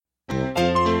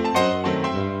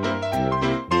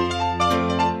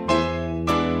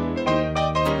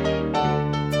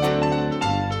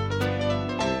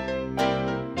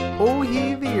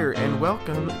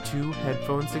welcome to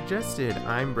Headphones Suggested.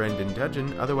 I'm Brendan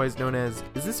Dudgeon, otherwise known as,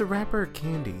 is this a rapper or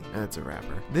candy? That's a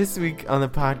rapper. This week on the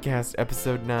podcast,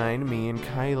 episode 9, me and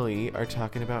Kylie are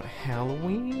talking about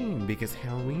Halloween, because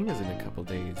Halloween is in a couple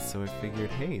days, so I figured,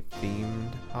 hey,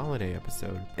 themed holiday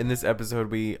episode. In this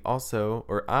episode,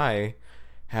 I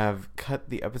have cut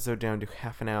the episode down to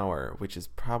half an hour, which is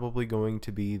probably going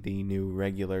to be the new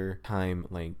regular time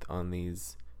length on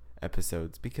these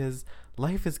episodes, because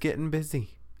life is getting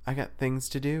busy. I got things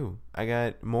to do. I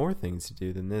got more things to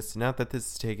do than this. Not that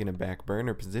this is taking a back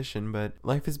burner position, but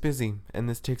life is busy, and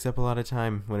this takes up a lot of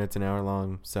time when it's an hour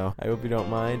long. So I hope you don't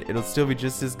mind. It'll still be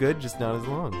just as good, just not as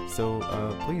long. So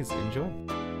please enjoy.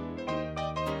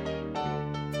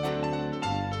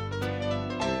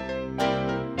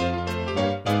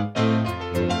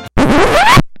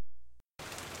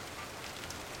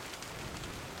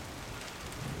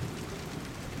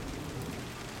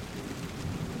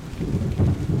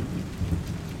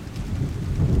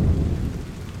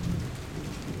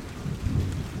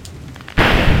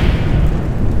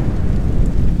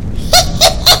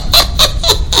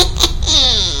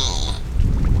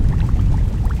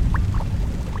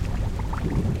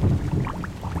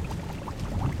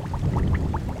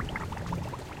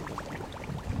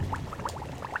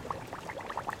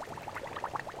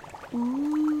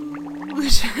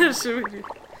 Should we do?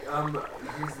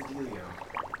 Here's the dealio.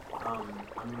 I'm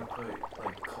gonna put,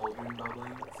 like, cauldron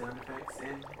bubbling sound effects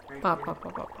in right Pop, here. pop,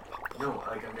 pop, pop, pop. No,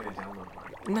 like, I'm gonna download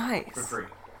one. Nice. For free.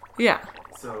 Yeah.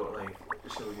 So, like,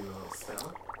 shall we do a little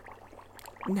spell?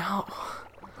 No.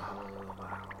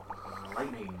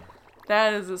 Lightning.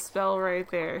 That is a spell right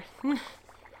there.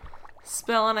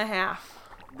 Spell and a half.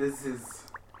 This is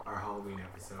our Halloween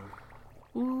episode.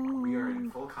 Ooh. We are in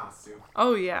full costume.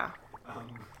 Oh, yeah. Um,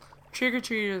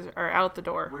 Trick-or-treaters are out the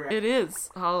door. It is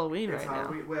Halloween it's right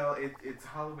Halloween. now. Well, it's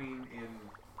Halloween in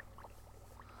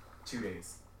 2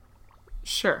 days.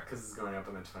 Sure. Because it's going up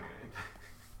on the 29th.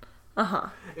 Uh-huh.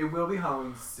 It will be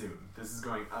Halloween soon. This is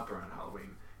going up around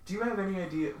Halloween. Do you have any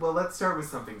idea? Well, let's start with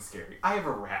something scary. I have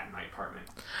a rat in my apartment.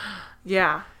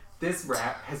 Yeah. This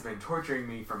rat has been torturing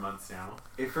me for months now.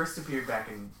 It first appeared back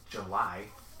in July.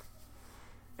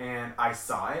 And I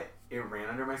saw it. It ran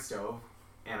under my stove.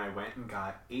 And I went and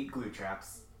got 8 glue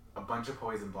traps, a bunch of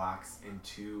poison blocks, and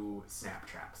 2 snap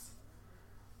traps.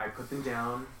 I put them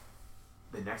down.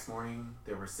 The next morning,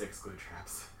 there were 6 glue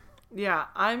traps. Yeah,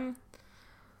 I'm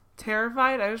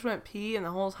terrified. I just went pee, and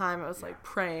the whole time I was, like,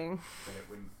 praying. But it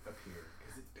wouldn't appear,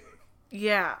 because it's big.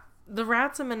 Yeah. The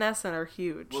rats in Menneson are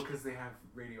huge. Well, because they have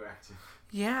radioactive.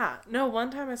 Yeah. No, one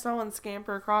time I saw one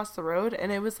scamper across the road,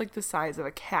 and it was, like, the size of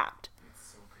a cat.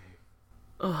 It's so big.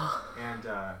 Ugh. And,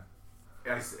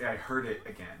 I heard it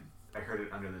again. I heard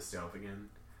it under the stove again.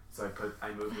 So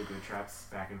I moved the glue traps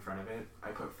back in front of it. I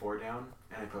put 4 down,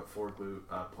 and I put 4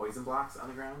 poison blocks on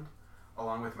the ground,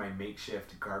 along with my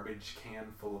makeshift garbage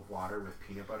can full of water with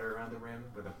peanut butter around the rim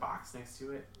with a box next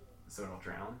to it, so it'll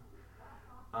drown.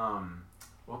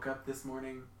 Woke up this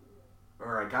morning,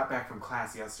 or I got back from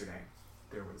class yesterday.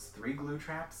 There was 3 glue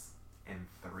traps and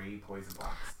 3 poison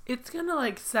blocks. It's gonna,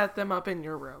 like, set them up in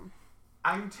your room.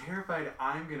 I'm terrified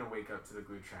I'm gonna wake up to the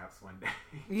glue traps one day.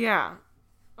 Yeah.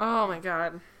 Oh my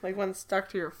god. Like one stuck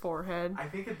to your forehead. I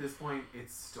think at this point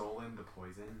it's stolen the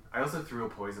poison. I also threw a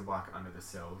poison block under the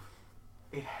stove.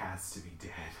 It has to be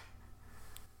dead.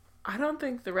 I don't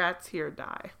think the rats here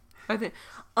die. I think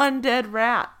undead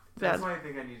rat. That's why I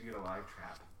think I need to get a live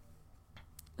trap.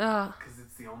 Because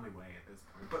it's the only way at this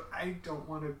point. But I don't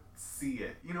want to see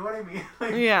it. You know what I mean?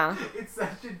 Like, yeah. It's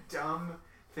such a dumb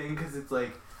thing because it's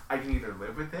like, I can either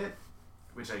live with it,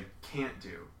 which I can't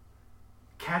do,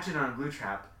 catch it on a glue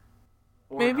trap,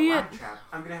 or maybe a live trap.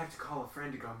 I'm going to have to call a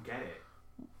friend to come get it.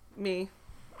 Me.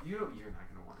 You're not going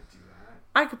to want to do that.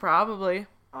 I could probably.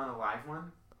 On a live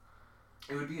one?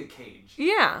 It would be a cage.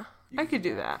 Yeah, I could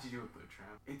do that. Could you do a glue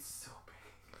trap? It's so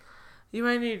big. You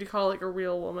might need to call like a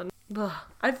real woman. Ugh.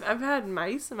 I've had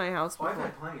mice in my house before. I've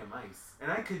had plenty of mice. And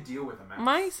I could deal with a mouse.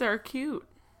 Mice are cute.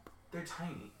 They're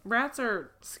tiny. Rats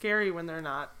are scary when they're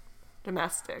not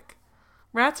domestic.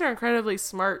 Rats are incredibly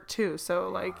smart too, so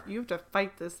like you have to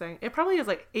fight this thing. It probably has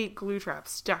like 8 glue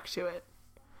traps stuck to it.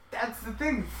 That's the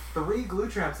thing. 3 glue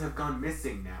traps have gone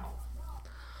missing now.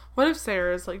 What if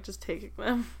Sarah's like just taking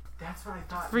them? That's what I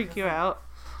thought. Freak you out.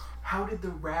 How did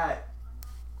the rat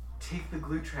take the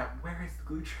glue trap? Where is the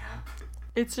glue trap?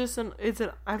 It's just I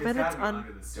bet it's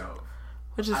under the stove.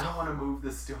 Which is I don't want to move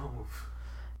the stove.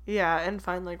 Yeah, and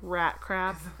find like rat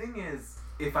crap. Because the thing is,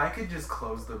 if I could just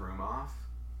close the room off,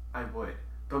 I would.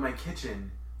 But my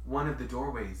kitchen, one of the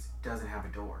doorways doesn't have a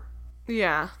door.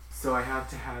 Yeah. So I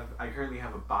currently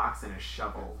have a box and a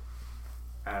shovel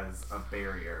as a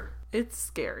barrier. It's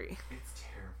scary. It's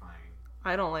terrifying.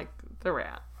 I don't like the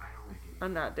rat. I don't like it.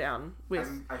 I'm not down with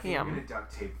I think I'm him. gonna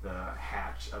duct tape the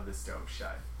hatch of the stove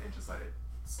shut and just let it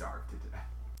starve to death.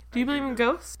 Do you believe in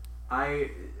ghosts? I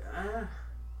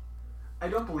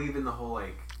don't believe in the whole,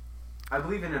 like... I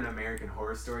believe in an American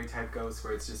Horror Story type ghost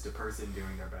where it's just a person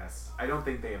doing their best. I don't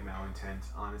think they have malintent,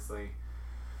 honestly.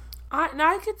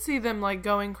 I could see them, like,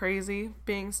 going crazy,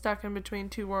 being stuck in between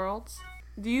two worlds.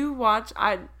 Do you watch...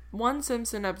 One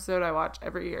Simpson episode I watch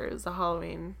every year is the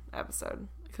Halloween episode.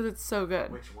 Because it's so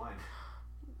good. Which one?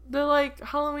 The, like,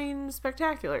 Halloween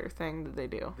spectacular thing that they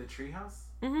do. The Treehouse?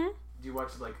 Mm-hmm. Do you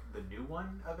watch, like, the new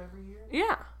one of every year?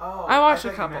 Yeah. Oh, I watched a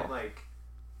thought couple. You meant, like,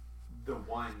 the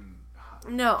one...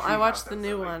 No, I watch the episode.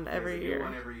 new Like, one there's every a new year.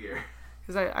 one every year.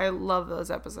 Because I love those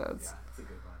episodes. Yeah, it's a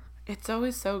good one. It's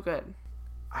always so good.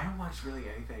 I don't watch really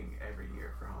anything every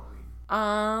year for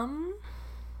Halloween.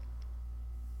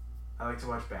 I like to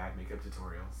watch bad makeup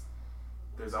tutorials.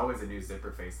 There's always a new zipper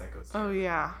face that goes through. Oh,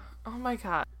 yeah. Oh, my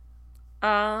God.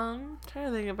 Trying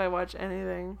to think if I watch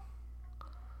anything.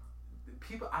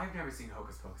 I've never seen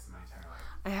Hocus Pocus in my entire life.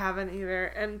 I haven't either.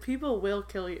 And people will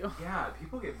kill you. Yeah,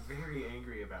 people get very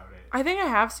angry about it. I think I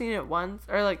have seen it once.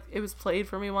 Or, like, it was played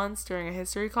for me once during a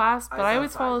history class. But I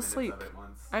always fall asleep.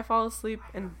 I fall asleep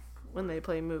when they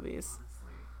play movies.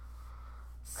 Honestly.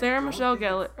 Sarah Michelle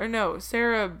Gellar. Or no,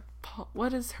 Sarah...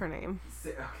 What is her name?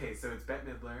 Okay, so it's Bette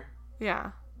Midler.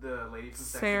 Yeah. The lady from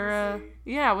Sex Sarah... and the City.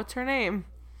 Yeah, what's her name?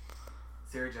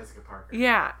 Sarah Jessica Parker.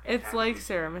 Yeah, it's Kathy like DeJimmy.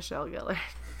 Sarah Michelle Gellar.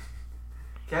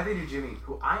 Kathy DeJimmy,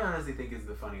 who I honestly think is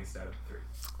the funniest out of the three.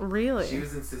 Really? She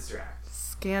was in Sister Act.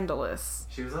 Scandalous.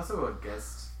 She was also a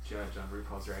guest judge on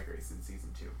RuPaul's Drag Race in season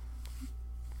 2.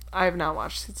 I have not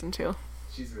watched season 2.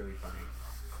 She's really funny.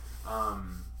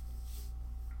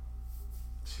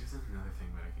 She was in another thing,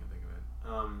 but I can't think of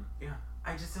it. Yeah,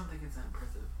 I just don't think it's that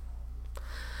impressive.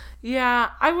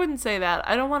 Yeah, I wouldn't say that.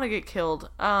 I don't want to get killed.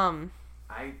 I'll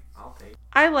take.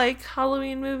 I like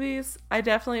Halloween movies. I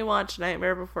definitely watch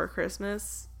Nightmare Before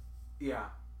Christmas. Yeah.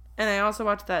 And I also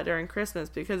watch that during Christmas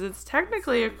because it's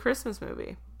technically a Christmas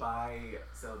movie. By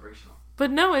celebrational.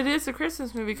 But no, it is a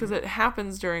Christmas movie because it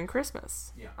happens during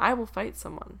Christmas. Yeah. I will fight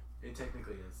someone. It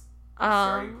technically is. The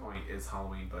starting point is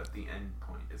Halloween, but the end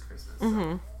point is Christmas. So.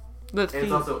 Mm-hmm. And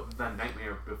it's also The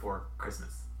Nightmare Before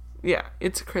Christmas. Yeah,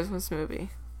 it's a Christmas movie.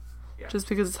 Yeah. Just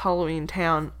because it's Halloween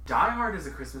Town. Die Hard is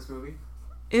a Christmas movie.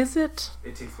 Is it?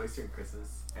 It takes place during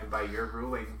Christmas. And by your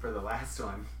ruling for the last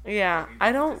one... Yeah,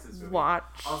 I don't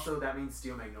watch... Also, that means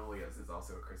Steel Magnolias is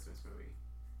also a Christmas movie.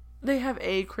 They have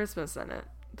a Christmas in it.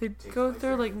 They go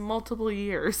through, like, multiple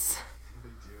years. They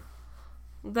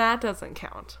do. That doesn't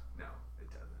count. No, it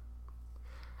doesn't.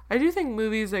 I do think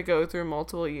movies that go through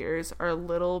multiple years are a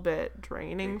little bit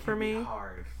draining for me. It's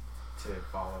hard to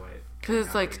follow it. Because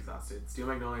it's like... Exhausted. Steel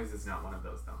Magnolias is not one of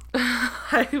those, though.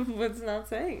 I was not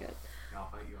saying it. I'll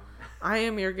fight you on that. I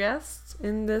am your guest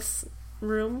in this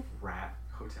room. Rat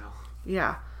Hotel.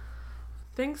 Yeah.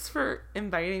 Thanks for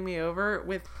inviting me over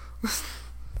with...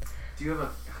 Do you have a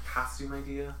costume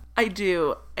idea? I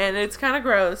do, and it's kind of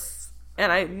gross,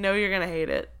 and I know you're gonna hate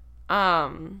it. I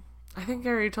think I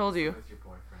already told you. With your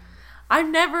boyfriend.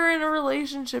 I'm never in a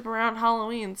relationship around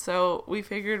Halloween, so we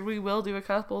figured we will do a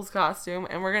couple's costume,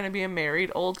 and we're gonna be a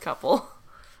married old couple.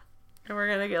 And we're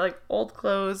gonna get, like, old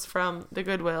clothes from the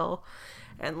Goodwill,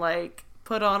 and, like,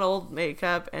 put on old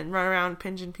makeup, and run around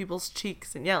pinching people's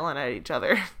cheeks and yelling at each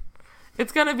other.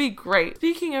 It's gonna be great.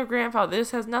 Speaking of Grandpa,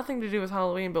 this has nothing to do with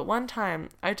Halloween, but one time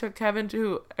I took Kevin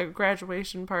to a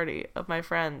graduation party of my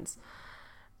friends,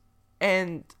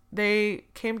 and they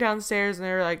came downstairs and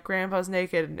they were like, Grandpa's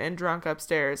naked and drunk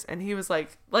upstairs, and he was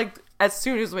like as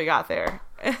soon as we got there,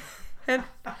 and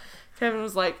Kevin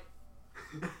was like,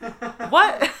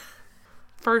 what?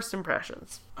 First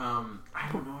impressions. I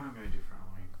don't know what I'm gonna do for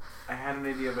Halloween. I had an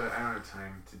idea, but I don't have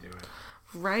time to do it.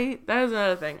 Right? That is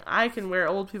another thing. I can wear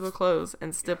old people clothes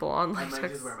and stipple on I latex.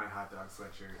 might just wear my hot dog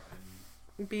sweatshirt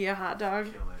and Be a hot dog.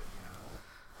 kill it. Yeah.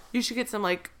 You should get some,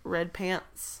 like, red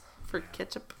pants for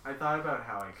ketchup. I thought about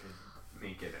how I could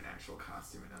make it an actual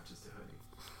costume and not just a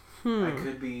hoodie. I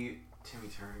could be Timmy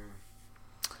Turner.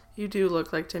 You do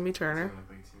look like Timmy I Turner look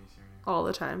like Timmy Turner. all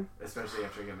the time. Especially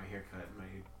after I get my hair cut and my...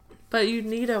 But you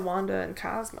need a Wanda and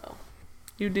Cosmo.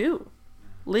 You do.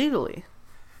 Legally.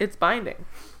 It's binding.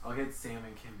 I'll get Sam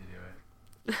and Kim to do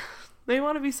it. They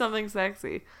want to be something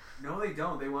sexy. No, they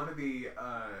don't. They want to be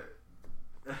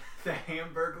the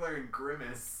Hamburglar and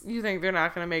Grimace. You think they're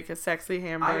not going to make a sexy I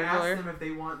hamburger? asked them if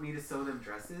they want me to sew them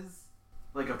dresses.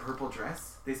 Like a purple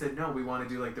dress. They said, no, we want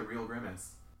to do like the real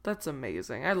Grimace. That's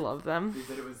amazing. I love them. They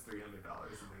said it was $300 and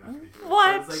they're not going to do it. What?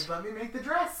 So I was like, let me make the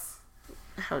dress.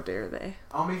 How dare they?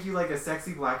 I'll make you like a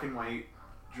sexy black and white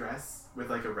dress with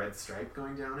like a red stripe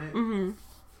going down it. Mm-hmm.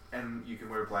 And you can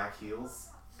wear black heels.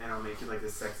 And I'll make you like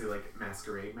this sexy like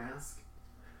masquerade mask.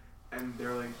 And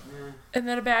they're like, eh. And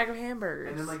then a bag of hamburgers.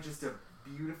 And then like just a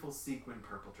beautiful sequin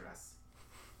purple dress.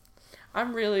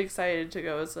 I'm really excited to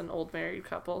go as an old married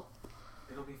couple.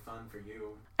 It'll be fun for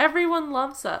you. Everyone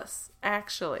loves us,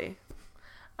 actually.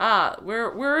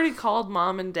 We're already called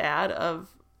mom and dad of,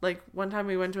 like, one time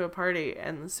we went to a party,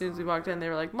 and as soon as we walked in, they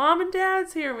were like, Mom and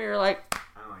Dad's here. And we were like,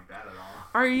 I don't like that at all.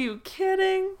 Are you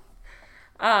kidding?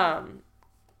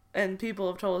 And people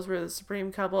have told us we're the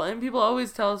supreme couple, and people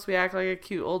always tell us we act like a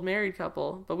cute old married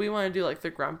couple, but we want to do, like, the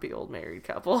grumpy old married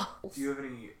couple. Do you have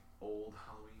any old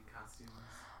Halloween costumes?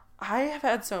 I have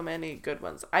had so many good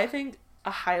ones. I think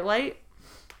a highlight...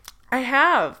 I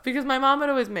have, because my mom would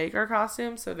always make our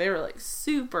costumes, so they were, like,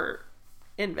 super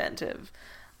inventive.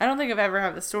 I don't think I've ever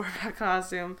had the store-bought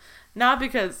costume. Not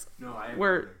because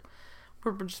we're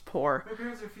just poor. My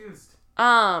parents refused.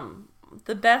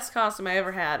 The best costume I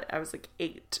ever had, I was, like,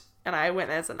 8, and I went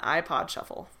as an iPod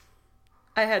shuffle.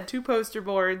 I had 2 poster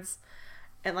boards,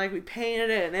 and, like, we painted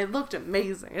it, and it looked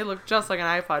amazing. It looked just like an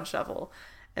iPod shuffle.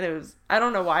 And it was, I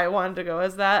don't know why I wanted to go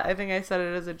as that. I think I said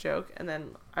it as a joke, and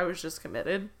then I was just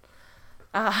committed.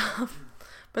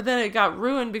 But then it got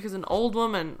ruined because an old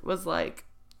woman was like,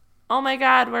 oh my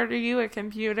God, what are you, a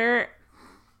computer?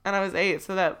 And I was 8,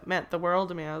 so that meant the world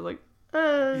to me. I was like,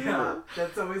 yeah,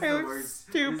 that's always the worst.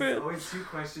 Stupid. There's always 2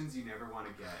 questions you never want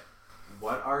to get.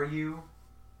 What are you?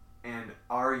 And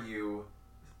are you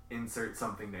insert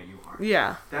something that you aren't?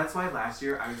 Yeah. That's why last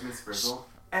year I was Miss Frizzle.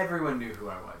 Everyone knew who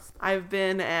I was. I've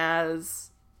been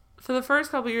as, for the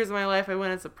first couple years of my life, I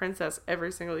went as a princess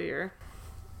every single year.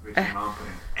 Which your mom put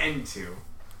an end to.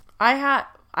 I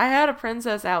had a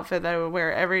princess outfit that I would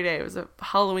wear every day. It was a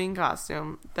Halloween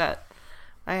costume that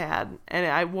I had, and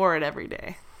I wore it every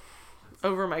day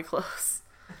over my clothes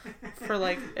for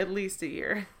like at least a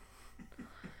year.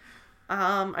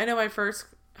 I know my first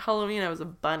Halloween I was a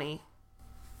bunny.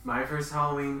 My first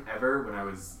Halloween ever, when I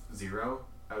was 0,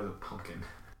 I was a pumpkin.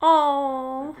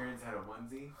 Oh. My parents had a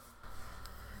onesie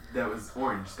that was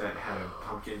orange that had a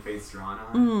pumpkin face drawn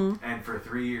on. Mm-hmm. And for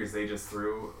 3 years, they just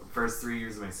threw... First 3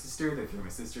 years of my sister, they threw my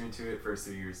sister into it. First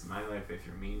 3 years of my life, they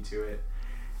threw me into it.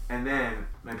 And then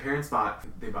my parents bought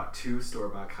 2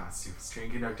 store-bought costumes,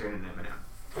 Train Conductor and an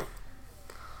M&M.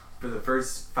 For the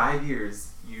first 5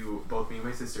 years, both me and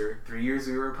my sister, 3 years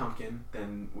we were a pumpkin,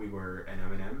 then we were an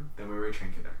M&M, then we were a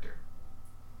Train Conductor.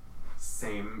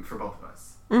 Same for both of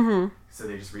us. Mm-hmm. So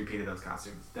they just repeated those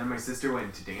costumes. Then my sister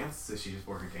went to dance, so she just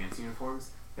wore her dance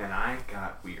uniforms. Then I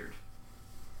got weird.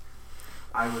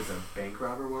 I was a bank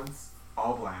robber once,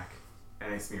 all black,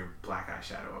 and I smeared black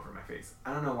eyeshadow over my face.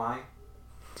 I don't know why.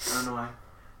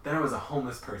 Then I was a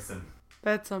homeless person.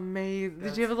 That's amazing.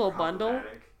 Did you have a little bundle?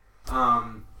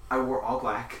 I wore all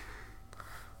black,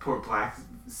 poured black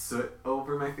soot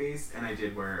over my face, and I had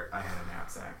a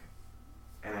knapsack.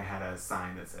 And I had a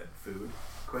sign that said food, ?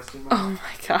 Oh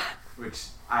my God. Which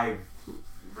I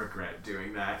regret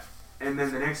doing that. And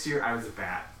then the next year I was a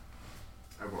bat.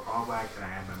 I wore all black and I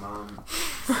had my mom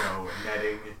sew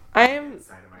netting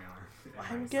inside of my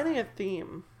arm. I'm getting a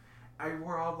theme. I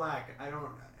wore all black. I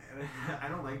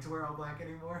don't like to wear all black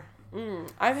anymore.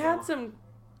 I've had some,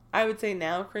 I would say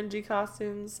now, cringy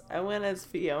costumes. I went as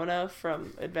Fiona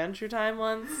from Adventure Time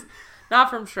once. Not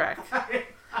from Shrek.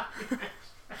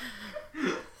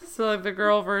 So like the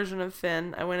girl version of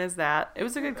Finn, I went as that. It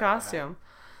was a good costume.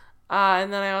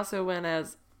 And then I also went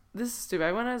as, this is stupid,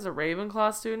 I went as a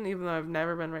Ravenclaw student, even though I've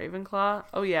never been Ravenclaw.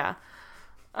 Oh yeah.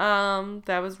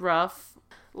 That was rough.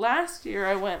 Last year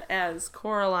I went as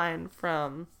Coraline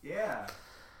from... Yeah,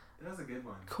 that was a good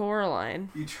one. Coraline.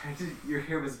 Your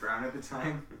hair was brown at the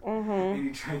time, mm-hmm. and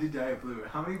you tried to dye it blue.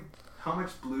 How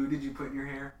much blue did you put in your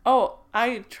hair? Oh,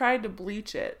 I tried to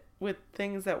bleach it with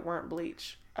things that weren't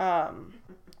bleach.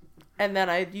 And then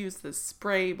I'd use the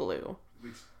spray blue.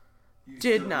 Which you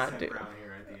did not do. Brown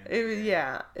hair at the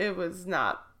end it was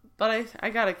not. But I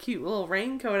got a cute little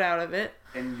raincoat out of it.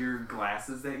 And your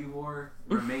glasses that you wore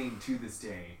remain to this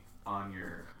day on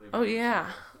your... Oh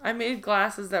yeah, I made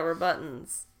glasses that were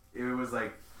buttons. It was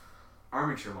like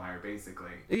armature wire,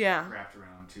 basically. Yeah. Wrapped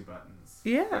around 2 buttons.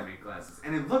 Yeah. That made glasses.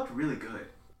 And it looked really good.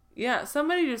 Yeah,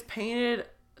 somebody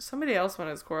else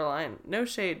went as Coraline. No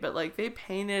shade, but like they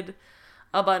painted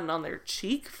a button on their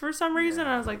cheek for some reason. And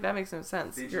I was like, that makes no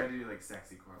sense. They tried to do like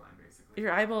sexy Coraline, basically.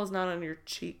 Your eyeball is not on your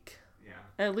cheek. Yeah.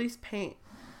 At least paint.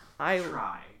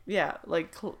 Try. Yeah,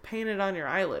 like paint it on your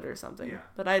eyelid or something. Yeah.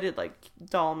 But I did like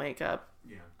doll makeup.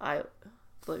 Yeah.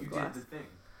 You did the thing.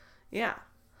 Yeah.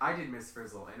 I did Miss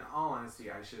Frizzle. In all honesty,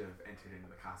 I should have entered into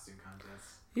the costume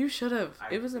contest. You should have.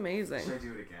 It was amazing. Should I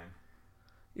do it again?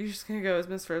 You're just gonna go as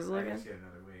Miss Frizzle I again? gotta get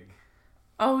another wig.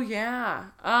 Oh yeah.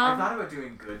 I thought about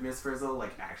doing good Miss Frizzle,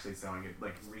 like actually sewing it,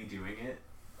 like redoing it,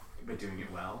 but doing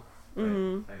it well. But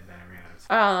then I ran out of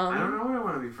time. I don't know what I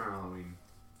want to be for Halloween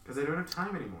because I don't have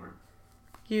time anymore.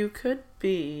 You could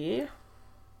be.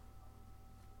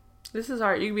 This is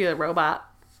hard. You could be a robot.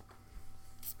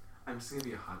 I'm just gonna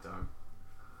be a hot dog.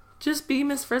 Just be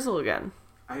Miss Frizzle again.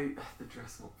 The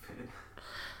dress won't fit.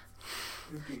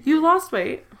 You lost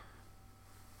weight.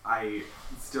 I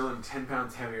still am 10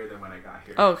 pounds heavier than when I got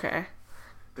here. Okay.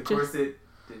 The corset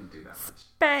didn't do that much.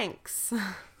 Thanks.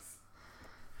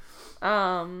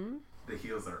 The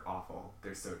heels are awful.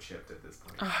 They're so chipped at this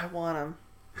point. Oh, I want them.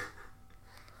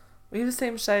 We have the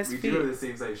same size feet. We do have the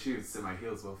same size shoes, so my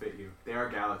heels will fit you. They are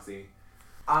Galaxy.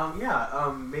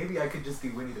 Maybe I could just be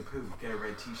Winnie the Pooh, get a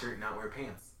red t-shirt, and not wear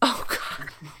pants. Oh, God.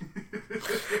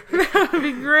 That would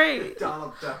be great.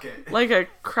 Donald Duckett. Like a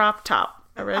crop top.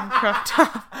 A red crop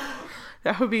top.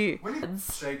 That would be...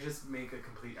 Should I just make a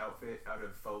complete outfit out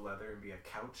of faux leather and be a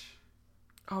couch?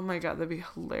 Oh my God, that'd be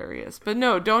hilarious. But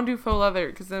no, don't do faux leather,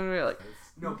 because then we're like...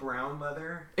 No, brown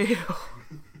leather? Ew.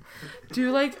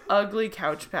 Do like ugly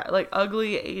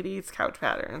ugly 80s couch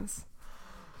patterns.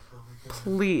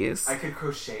 Please. I could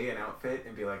crochet an outfit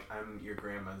and be like, I'm your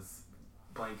grandma's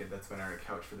blanket that's been on her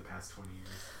couch for the past 20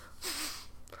 years.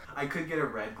 I could get a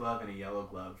red glove and a yellow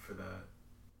glove for the...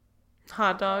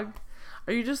 Hot dog.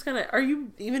 Are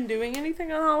you even doing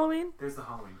anything on Halloween? There's the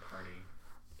Halloween party.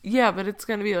 Yeah, but it's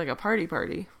gonna be like a party.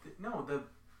 No, the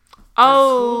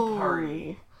school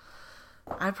party.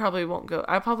 I probably won't go.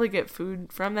 I'll probably get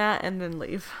food from that and then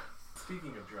leave.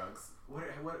 Speaking of drugs,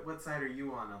 what side are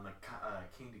you on the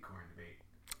candy corn debate?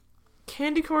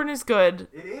 Candy corn is good.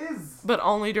 It is, but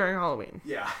only during Halloween.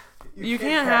 Yeah, you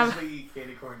can't have eat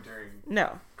candy corn during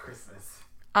Christmas.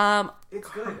 It's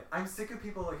good. I'm sick of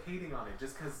people hating on it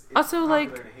just because. Also, I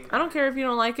don't care if you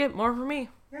don't like it. More for me.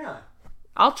 Yeah.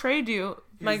 I'll trade you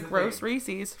my gross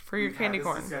Reese's for your candy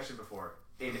corn. We've had this discussion before.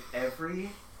 In every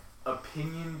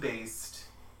opinion-based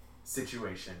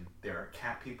situation, there are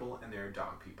cat people and there are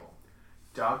dog people.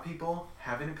 Dog people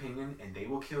have an opinion and they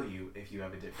will kill you if you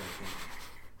have a different opinion.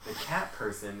 The cat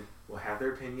person will have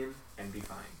their opinion and be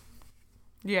fine.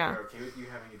 Yeah. They're okay with you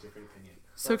having a different opinion.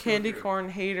 So candy corn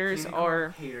haters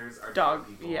are dog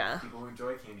people. Yeah. People who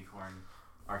enjoy candy corn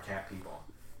are cat people.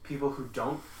 People who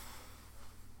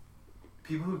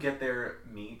get their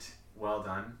meat well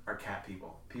done are cat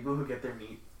people. People who get their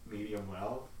meat medium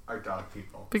well are dog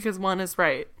people. Because one is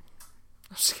right.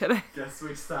 I'm just kidding. Guess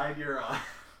which side you're on.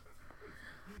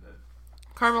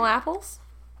 Caramel apples?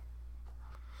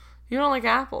 You don't like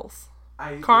apples.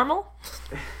 Caramel?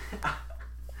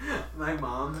 My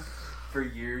mom, for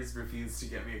years, refused to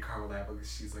get me a caramel apple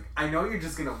because she's like, I know you're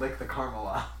just going to lick the caramel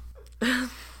off.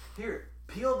 Here,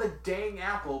 peel the dang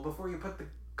apple before you put the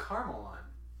caramel on.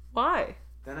 Why?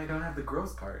 Then I don't have the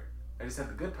gross part. I just have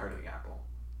the good part of the apple.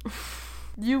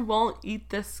 You won't eat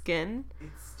the skin?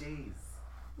 It stays.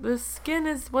 The skin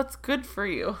is what's good for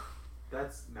you.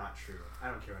 That's not true. I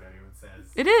don't care what anyone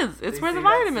says. It is. It's where the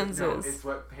vitamins is. No, it's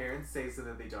what parents say so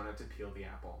that they don't have to peel the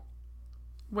apple.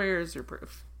 Where is your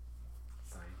proof?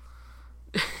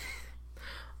 Science.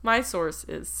 My source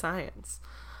is science.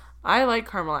 I like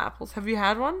caramel apples. Have you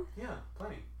had one? Yeah,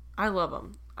 plenty. I love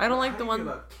them. I don't like the one...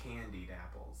 How do you feel about candied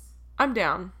apples? I'm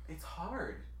down. It's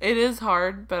hard. It is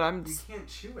hard, but You can't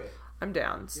chew it. I'm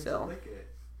down still. You have to lick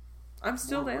it. I'm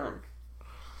still down. Work.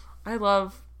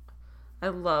 I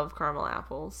love caramel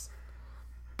apples.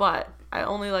 But I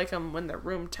only like them when they're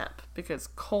room temp because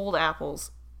cold apples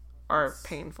are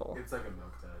painful. It's like a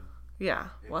milk dud. Yeah.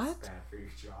 What? It's bad for your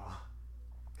jaw.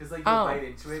 Because you bite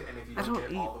into it, and if you don't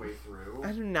get it all the way through,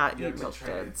 I do not you eat have milk to try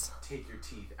duds. to take your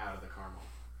teeth out of the caramel,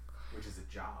 which is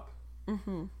a job.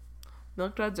 Mm-hmm.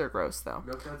 Milk duds are gross, though.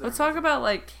 Let's talk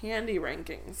about, candy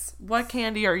rankings. What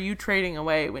candy are you trading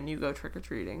away when you go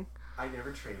trick-or-treating? I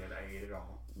never traded. I ate it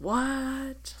all.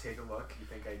 What? Take a look. You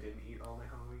think I didn't eat all my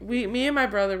Halloween? Me and my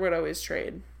brother would always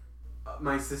trade.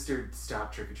 My sister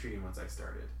stopped trick-or-treating once I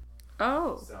started.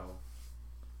 Oh. So.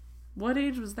 What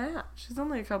age was that? She's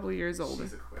only a couple of years older.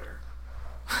 She's a quitter.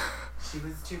 She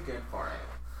was too good for it.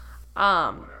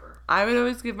 Whatever. I would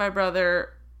always give my brother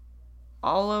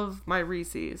all of my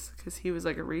Reese's because he was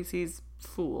like a Reese's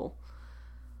fool.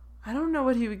 I don't know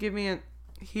what he would give me.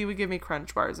 He would give me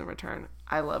Crunch Bars in return.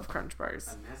 I love Crunch Bars.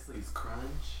 A Nestle's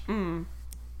Crunch?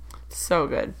 So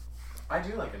good. I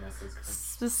do like a Nestle's Crunch.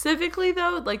 Specifically,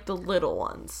 though, the little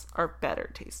ones are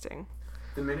better tasting.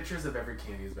 The miniatures of every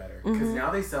candy is better. Because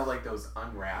now they sell, those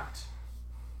unwrapped,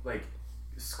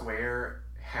 square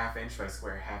half inch by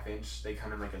square half inch. They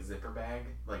come in like a zipper bag.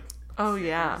 Like, Oh, Snickers.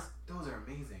 yeah. Those are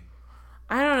amazing.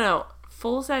 I don't know.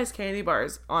 Full-size candy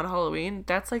bars on Halloween,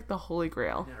 that's like the holy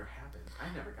grail. Never happened.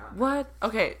 I never got that. What?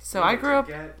 Okay, so You know I what grew you up...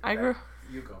 get?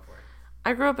 You go for it.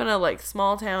 I grew up in a, like,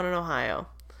 small town in Ohio.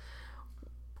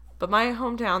 But my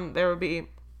hometown, there would be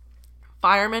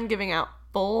firemen giving out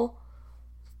full,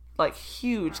 like,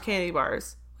 huge candy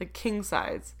bars. Like, king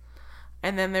size.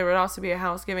 And then there would also be a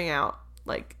house giving out,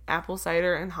 like, apple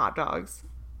cider and hot dogs.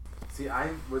 See, I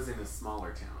was in a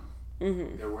smaller town.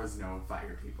 Mm-hmm. There was no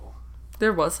fire people.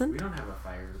 There We wasn't? don't have a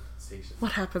fire station.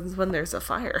 What happens when there's a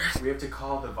fire? We have to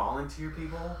call the volunteer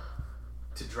people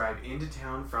to drive into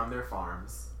town from their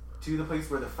farms to the place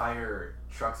where the fire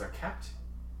trucks are kept.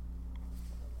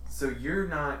 So you're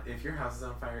not, if your house is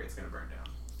on fire, it's going to burn down.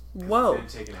 'Cause Whoa. It's going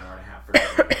to take an hour and a half for people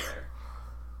to get there.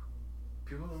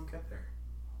 People don't get there.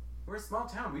 We're a small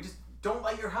town. We just don't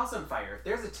light your house on fire. If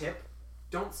there's a tip,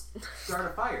 don't start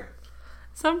a fire.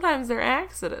 Sometimes they're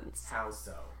accidents. How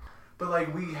so? But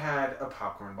like we had a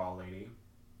popcorn ball lady.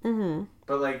 Mm-hmm.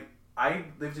 But like I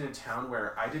lived in a town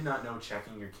where I did not know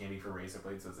checking your candy for razor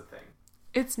blades was a thing.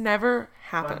 It's never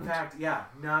Fun happened. fact, yeah,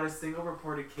 not a single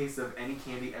reported case of any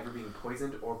candy ever being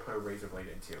poisoned or put a razor blade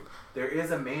into. There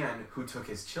is a man who took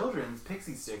his children's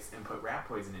pixie sticks and put rat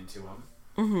poison into them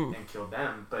Mm-hmm. and killed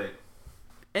them, but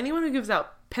Anyone who gives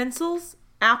out pencils,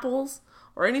 apples,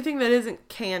 or anything that isn't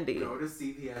candy go to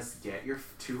CVS, get your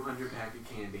 200 pack of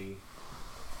candy.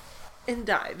 and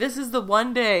die. This is the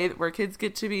one day where kids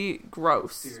get to be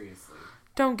gross. Seriously.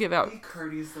 Don't give out Be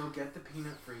courteous though, get the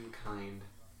peanut free kind.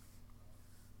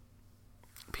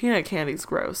 peanut candy's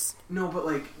gross. No, but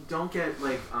like, don't get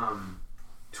like,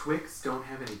 Twix don't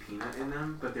have any peanut in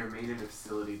them, but they're made in a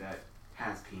facility that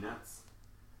has peanuts.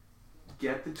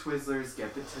 Get the Twizzlers,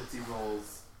 get the Tootsie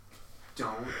Rolls.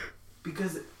 Don't.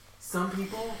 Because some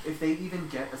people, if they even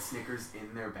get a Snickers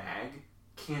in their bag,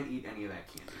 can't eat any of that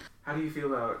candy. How do you feel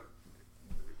about,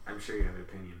 I'm sure you have an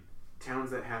opinion,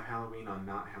 towns that have Halloween on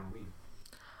not Halloween?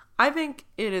 I think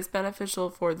it is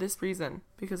beneficial for this reason.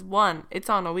 Because one, it's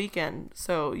on a weekend,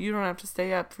 so you don't have to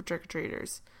stay up for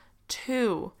trick-or-treaters.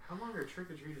 Two, How long are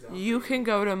trick-or-treaters out? you can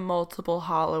go to multiple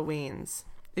Halloweens.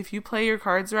 If you play your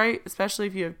cards right, especially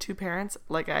if you have two parents,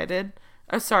 like I did.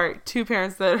 Two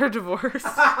parents that are divorced.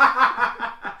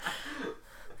 I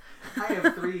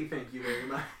have 3, thank you very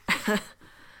much.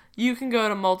 You can go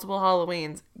to multiple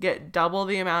Halloweens, get double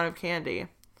the amount of candy.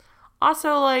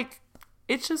 Also, like,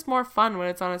 it's just more fun when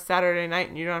it's on a Saturday night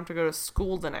and you don't have to go to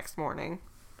school the next morning.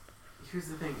 Here's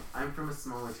the thing, I'm from a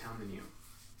smaller town than you.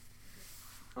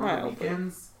 On Right, the okay.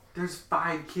 weekends, there's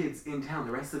 5 kids in town.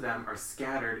 The rest of them are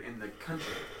scattered in the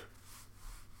country.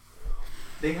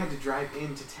 They had to drive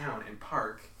into town and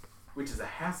park, which is a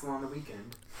hassle on the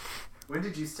weekend. When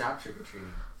did you stop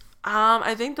trick-or-treating?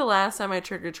 I think the last time I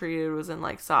trick-or-treated was in,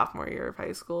 like, sophomore year of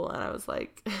high school, and I was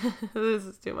like, this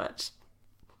is too much.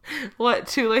 What,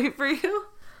 too late for you?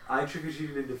 I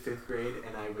trick-or-treated into 5th grade,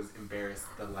 and I was embarrassed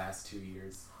the last 2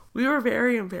 years. We were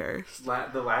very embarrassed.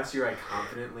 The last year I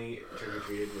confidently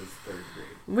trick-or-treated was 3rd grade.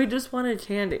 We just wanted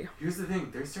candy. Here's the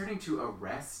thing, they're starting to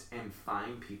arrest and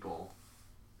fine people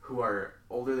who are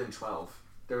older than 12.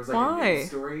 There was like Why? a news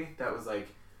story that was like,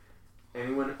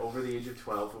 anyone over the age of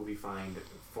 12 will be fined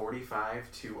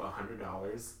 $45 to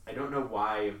 $100. I don't know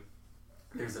why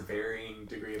there's a varying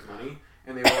degree of money,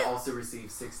 and they will also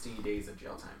receive 60 days of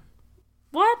jail time.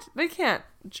 What? They can't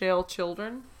jail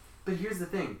children. But here's the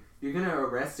thing, you're gonna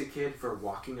arrest a kid for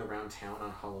walking around town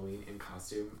on Halloween in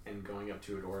costume and going up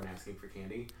to a door and asking for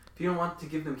candy. If you don't want to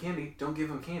give them candy, don't give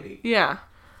them candy. Yeah.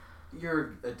 You're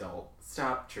an adult.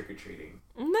 Stop trick-or-treating.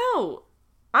 No.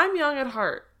 I'm young at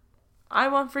heart. I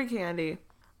want free candy.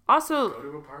 Also, Go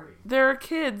to a party. there are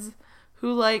kids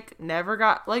who, like, never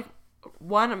got, like,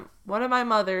 one of my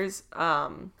mother's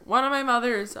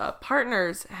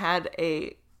partners had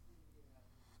a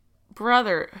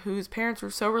brother whose parents were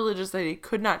so religious that he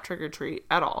could not trick-or-treat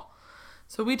at all.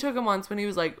 So we took him once when he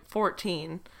was, like,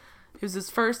 14. It was his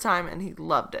first time, and he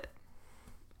loved it.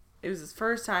 It was his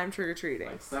first time trick-or-treating.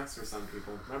 Like, sucks for some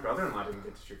people. My brother-in-law didn't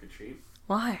get to trick-or-treat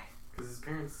Why? because his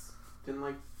parents didn't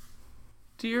like...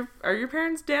 Are your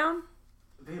parents down?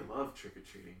 They love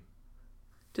trick-or-treating.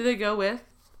 Do they go with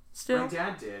still? My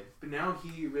dad did, but now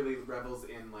he really revels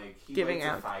in, like, he Giving lights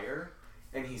out. a fire,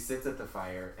 and he sits at the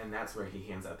fire, and that's where he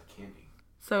hands out the candy.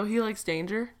 So he likes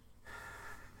danger?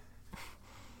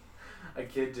 A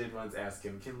kid did once ask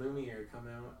him, can Lumiere come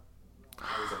out?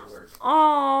 I was at work.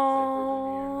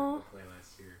 Oh, Play the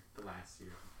last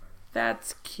year.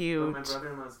 that's But cute. my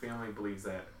brother-in-law's family believes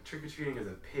that trick-or-treating is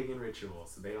a pagan ritual,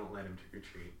 so they don't let him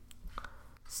trick-or-treat.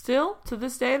 Still, to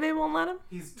this day, they won't let him?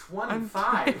 He's I'm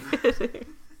 25. kidding.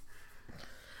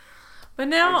 But I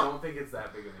now, don't think it's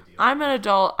that big of a deal. I'm an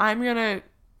adult. I'm going to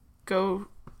go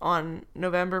on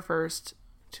November 1st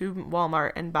to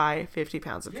Walmart and buy 50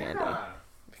 pounds of candy.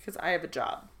 Because I have a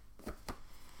job.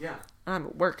 Yeah. And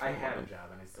I'm working. I had a job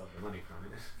and I still have the money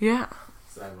from it. Yeah.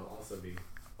 So I will also be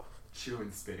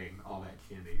chewing, spitting all that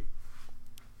candy.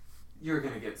 You're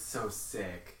going to get so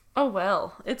sick. Oh,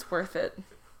 well. It's worth it.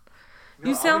 No,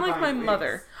 You sound I'll be like my buying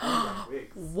mother. wigs. I'll be buying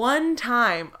wigs. One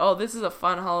time, oh, this is a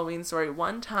fun Halloween story.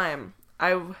 One time,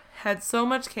 I had so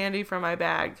much candy from my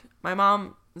bag. My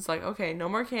mom was like, okay, no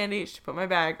more candy. She put my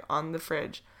bag on the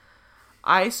fridge.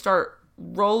 I start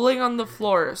rolling on the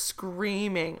floor,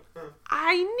 screaming,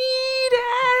 I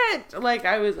need it! Like,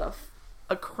 I was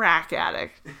a crack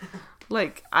addict.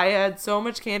 Like, I had so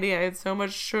much candy, I had so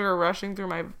much sugar rushing through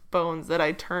my bones that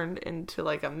I turned into,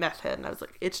 like, a meth head, and I was,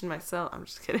 like, itching myself. I'm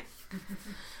just kidding.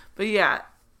 But, yeah,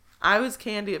 I was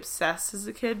candy obsessed as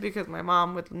a kid because my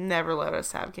mom would never let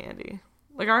us have candy.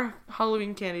 Like, our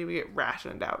Halloween candy would get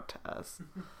rationed out to us,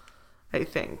 I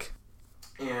think.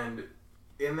 And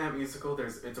in that musical,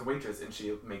 it's a waitress, and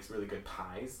she makes really good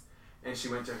pies. And she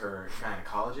went to her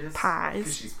gynecologist. Pies.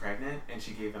 Because she's pregnant, and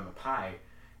she gave him a pie.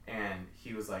 And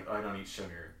he was like, oh, I don't eat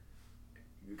sugar.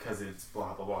 Because it's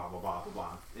blah, blah, blah, blah, blah, blah,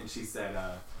 blah. And she said,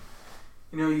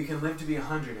 you can live to be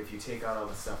 100 if you take out all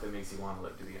the stuff that makes you want to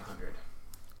live to be 100.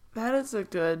 That is a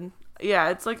good... Yeah,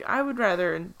 it's like, I would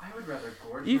rather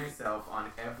gorge myself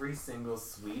on every single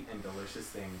sweet and delicious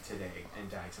thing today and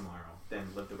die tomorrow than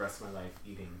live the rest of my life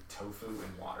eating tofu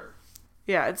and water.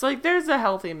 Yeah, it's like there's a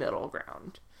healthy middle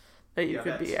ground that you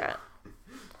could be at.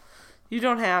 You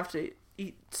don't have to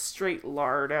eat straight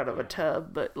lard out of a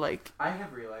tub, but like... I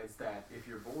have realized that if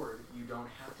you're bored, you don't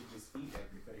have to just eat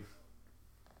everything.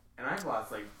 And I've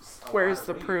lost like Where's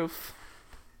the proof?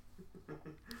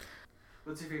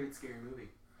 What's your favorite scary movie?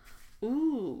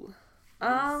 Ooh.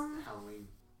 Halloween.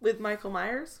 With Michael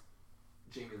Myers?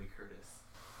 Jamie Lee Curtis.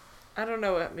 I don't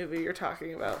know what movie you're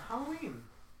talking about. Halloween.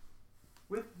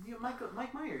 With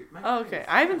Mike Myers. Oh, okay.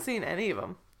 I haven't seen any of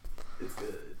them. It's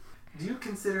good. Do you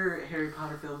consider Harry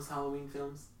Potter films Halloween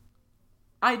films?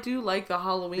 I do like the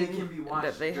Halloween they can be watched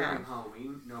that they during have.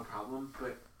 Halloween, no problem,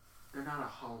 but they're not a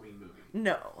Halloween movie.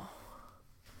 No.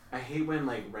 I hate when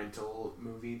like rental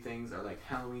movie things are like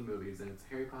Halloween movies and it's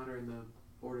Harry Potter and the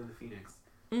Order of the Phoenix.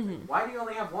 Mm-hmm. Like, why do you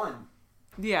only have one?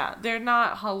 Yeah, they're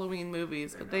not Halloween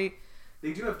movies, but they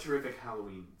do have terrific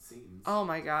Halloween scenes. Oh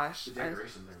my gosh. The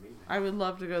decorations are amazing. I would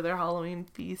love to go to their Halloween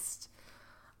feast.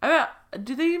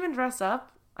 Do they even dress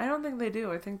up? I don't think they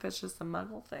do. I think that's just a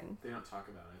Muggle thing. They don't talk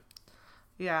about it.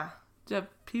 Yeah. Do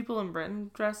people in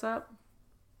Britain dress up?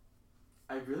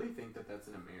 I really think that that's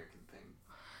an American thing.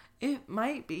 It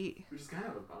might be. Which is kind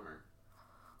of a bummer.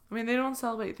 I mean, they don't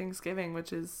celebrate Thanksgiving,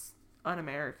 which is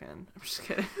un-American. I'm just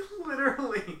kidding.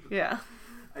 Literally. Yeah.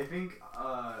 I think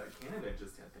Canada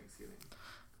just had Thanksgiving.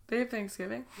 They have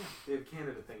Thanksgiving? Yeah, they have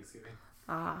Canada Thanksgiving.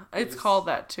 It's called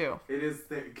that too. It is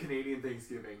the Canadian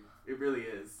Thanksgiving. It really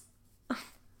is.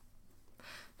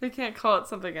 They can't call it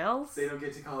something else? They don't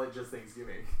get to call it just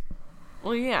Thanksgiving.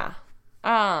 Well, yeah.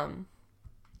 I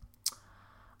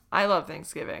love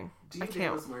Thanksgiving. Dia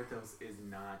de los Muertos is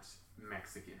not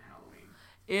Mexican Halloween.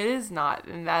 It is not,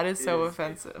 and that is so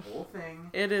offensive. It's a whole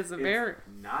thing. It is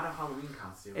not a Halloween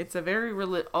costume. It's a very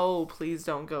Oh, please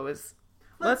don't go as...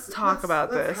 Let's talk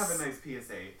about this. Let's have a nice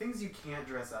PSA. Things you can't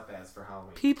dress up as for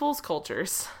Halloween. People's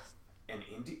cultures. And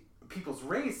people's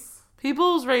race.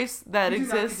 People's race that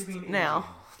exists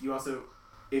now. You also,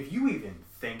 if you even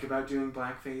think about doing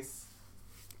blackface,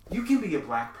 you can be a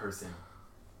black person.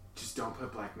 Just don't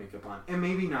put black makeup on. And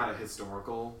maybe not a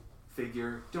historical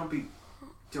figure. Don't be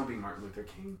Martin Luther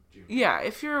King Jr. Yeah,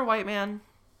 if you're a white man,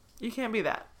 you can't be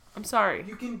that. I'm sorry.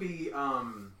 You can be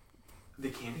the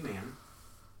Candyman.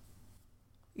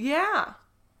 Yeah.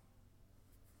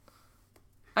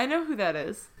 I know who that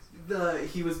is.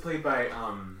 He was played by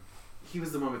he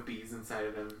was the one with bees inside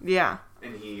of him. Yeah.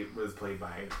 And he was played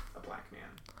by a black man.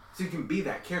 So you can be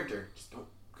that character, just don't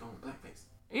go in blackface.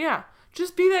 Yeah.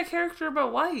 Just be that character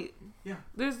but white. Yeah.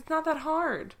 It's not that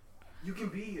hard. You can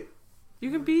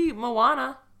be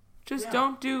Moana. Just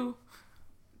don't do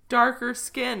darker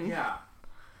skin. Yeah.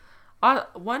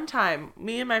 One time,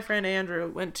 me and my friend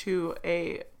Andrew went to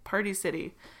a Party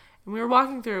City, and we were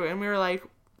walking through, and we were like,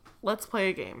 let's play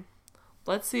a game.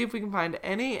 Let's see if we can find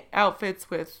any outfits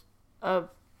with a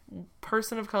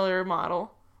person of color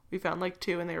model. We found like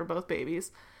 2, and they were both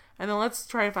babies. And then let's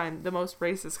try to find the most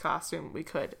racist costume we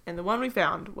could. And the one we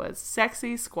found was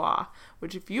Sexy Squaw,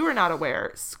 which if you are not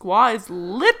aware, squaw is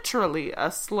literally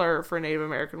a slur for Native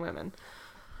American women.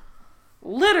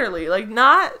 Literally, like,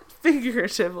 not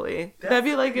figuratively. That'd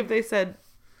be like if they said,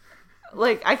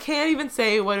 like, I can't even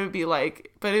say what it would be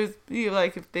like, but it would be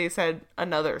like if they said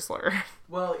another slur.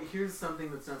 Well, here's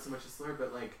something that's not so much a slur,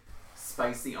 but like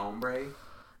spicy ombre.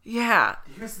 Yeah.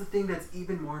 Here's the thing that's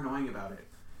even more annoying about it.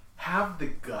 Have the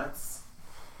guts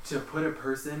to put a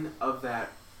person of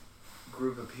that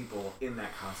group of people in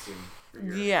that costume for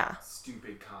your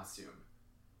stupid costume.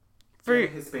 For a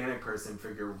Hispanic person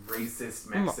for your racist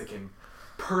Mexican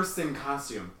person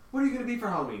costume. What are you going to be for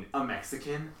Halloween? A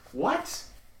Mexican? What?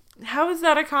 How is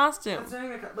that a costume? That's not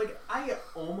even like, I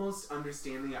almost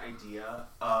understand the idea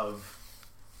of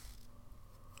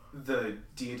the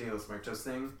Dia de los Muertos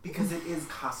thing because it is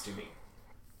costuming.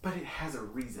 But it has a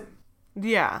reason.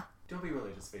 Yeah. Don't be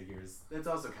religious figures. That's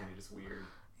also kind of just weird.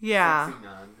 Yeah. Sexy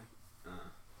nun.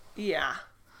 Yeah.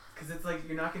 Because it's like,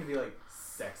 you're not going to be like,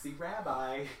 sexy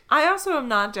rabbi. I also am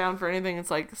not down for anything.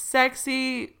 It's like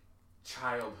sexy...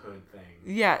 childhood thing.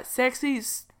 Yeah, sexy,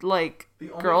 like,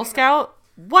 Girl Scout.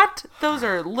 What? Those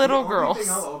are little girls.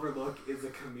 The only thing I'll overlook is a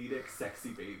comedic sexy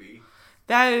baby.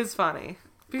 That is funny.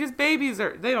 Because babies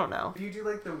they don't know. You do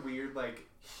like the weird, like,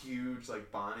 huge,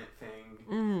 like, bonnet thing.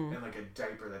 And like a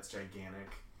diaper that's gigantic.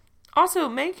 Also,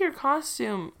 make your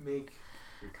costume.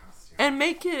 And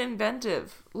make it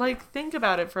inventive. Like, think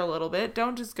about it for a little bit.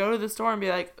 Don't just go to the store and be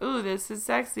like, ooh, this is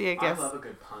sexy, I guess. I love a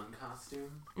good pun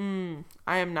costume.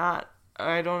 I am not.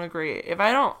 I don't agree. If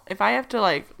I have to,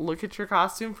 like, look at your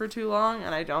costume for too long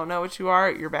and I don't know what you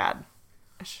are, you're bad.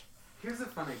 Here's a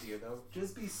fun idea, though.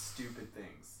 Just be stupid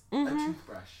things. A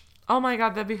toothbrush. Oh my god,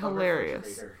 that'd be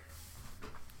hilarious.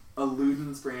 A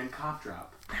Luden's brand cough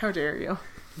drop. How dare you?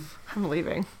 I'm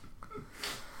leaving.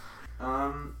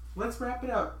 Let's wrap it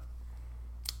up.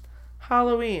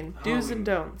 Halloween. Do's and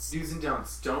don'ts. Do's and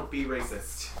don'ts. Don't be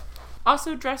racist.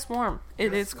 Also, dress warm.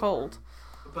 It is cold.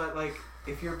 But, like,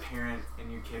 if you're a parent and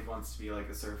your kid wants to be, like,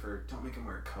 a surfer, don't make him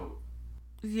wear a coat.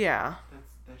 Yeah.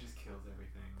 That just kills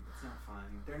everything. It's not fun.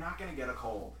 They're not going to get a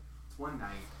cold. It's one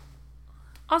night.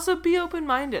 Also, be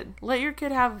open-minded. Let your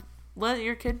kid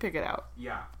pick it out.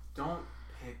 Yeah. Don't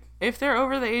pick... If they're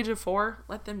over the age of 4,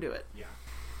 let them do it. Yeah.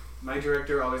 My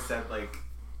director always said, like,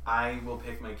 I will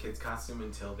pick my kid's costume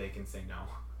until they can say no.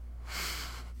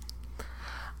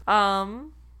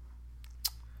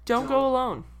 Don't go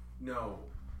alone. No.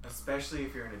 Especially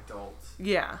if you're an adult.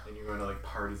 Yeah. And you're going to, like,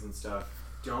 parties and stuff.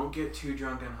 Don't get too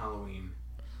drunk on Halloween.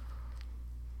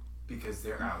 Because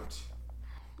they're out.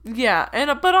 Yeah,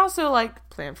 but also, like,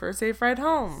 plan for a safe ride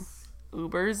home.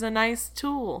 Uber's a nice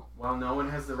tool. While no one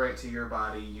has the right to your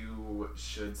body, you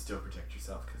should still protect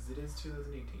yourself, because it is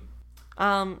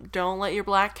 2018. Don't let your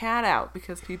black cat out,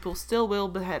 because people still will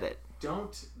behead it.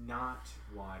 Don't not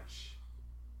watch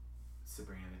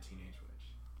Sabrina the Teenage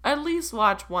Witch. At least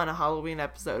watch one Halloween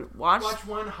episode. Watch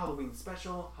one Halloween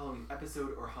special, Halloween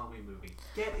episode, or Halloween movie.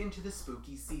 Get into the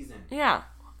spooky season. Yeah.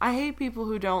 I hate people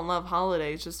who don't love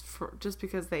holidays just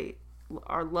because they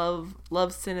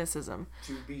love cynicism.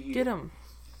 Get them.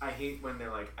 I hate when they're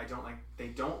like, they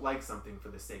don't like something for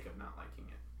the sake of not liking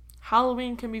it.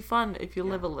 Halloween can be fun if you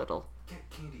live a little. Get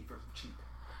candy for cheap.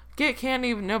 Get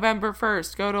candy November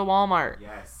 1st. Go to Walmart.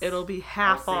 Yes. It'll be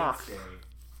half off.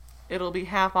 It'll be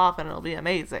half off and it'll be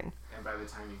amazing. And by the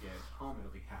time you get home,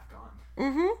 it'll be half gone.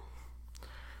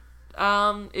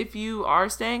 If you are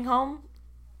staying home,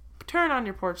 turn on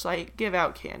your porch light, give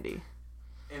out candy.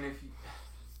 And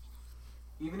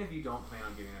even if you don't plan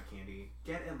on giving out candy,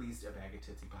 get at least a bag of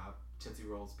Tootsie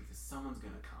Rolls because someone's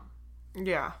gonna come.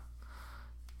 Yeah.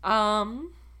 That's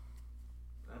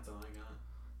all I got.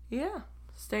 Yeah.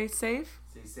 Stay safe.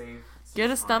 Stay safe. Get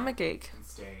a stomach ache. And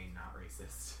stay not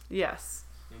racist. Yes.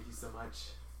 Thank you so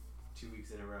much. 2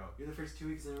 weeks in a row. You're the first 2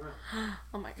 weeks in a row.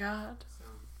 Oh my god. So,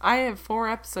 I have 4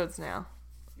 episodes now.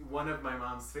 One of my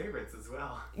mom's favorites as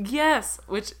well. Yes,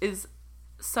 which is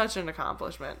such an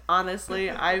accomplishment. Honestly,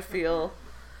 I feel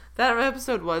that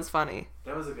episode was funny.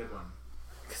 That was a good one.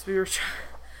 Because we were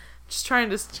just trying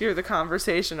to steer the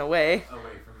conversation away.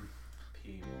 Away from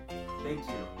Pete. Thank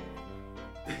you.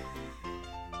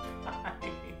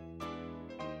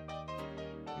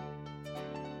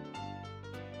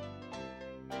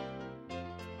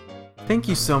 Thank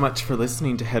you so much for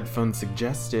listening to Headphones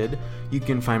Suggested. You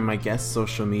can find my guest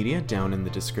social media down in the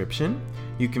description.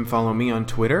 You can follow me on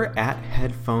Twitter at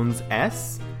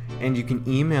HeadphonesS, and you can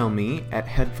email me at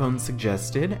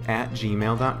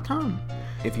headphonesuggested@gmail.com.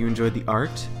 If you enjoyed the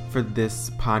art for this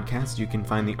podcast, you can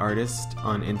find the artist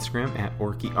on Instagram at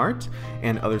OrkyArt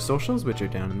and other socials, which are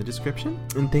down in the description.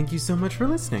 And thank you so much for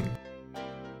listening.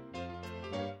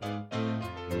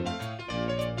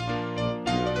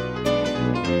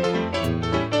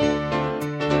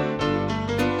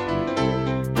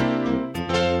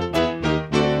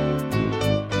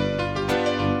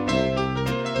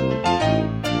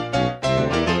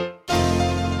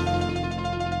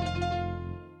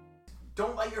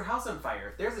 your house on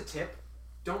fire. There's a tip.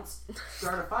 Don't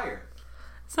start a fire.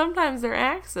 Sometimes they're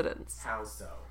accidents. How so?